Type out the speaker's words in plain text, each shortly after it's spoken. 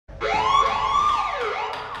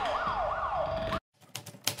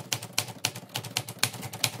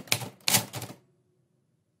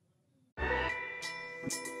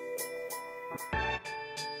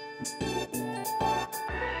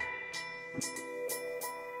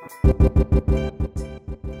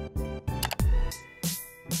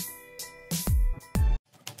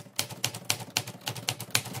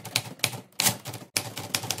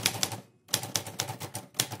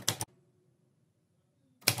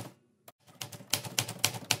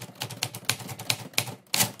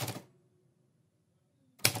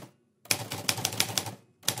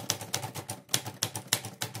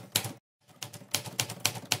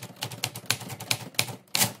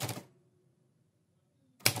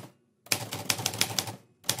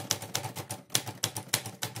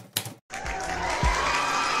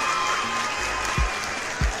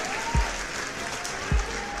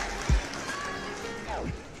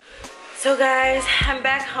So guys, I'm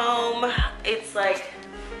back home. It's like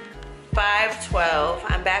 5:12.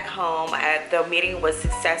 I'm back home. The meeting was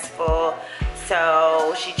successful.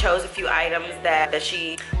 So she chose a few items that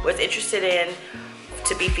she was interested in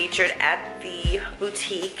to be featured at the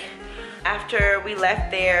boutique. After we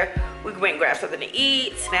left there, we went and grabbed something to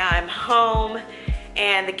eat. Now I'm home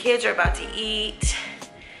and the kids are about to eat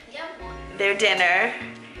their dinner.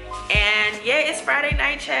 And yeah, it's Friday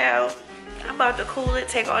night, child. I'm about to cool it,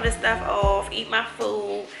 take all this stuff off, eat my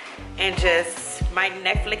food, and just might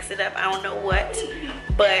Netflix it up. I don't know what,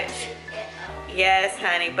 but yes,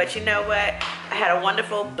 honey. But you know what? I had a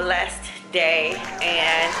wonderful, blessed day,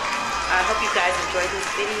 and I hope you guys enjoyed this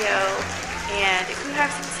video. And if you have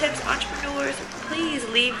some tips, entrepreneurs, please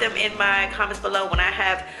leave them in my comments below when I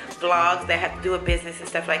have vlogs that have to do with business and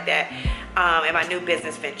stuff like that, and my new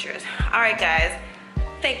business ventures. All right, guys.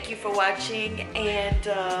 Thank you for watching, and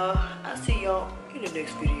I'll see y'all in the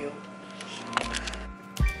next video.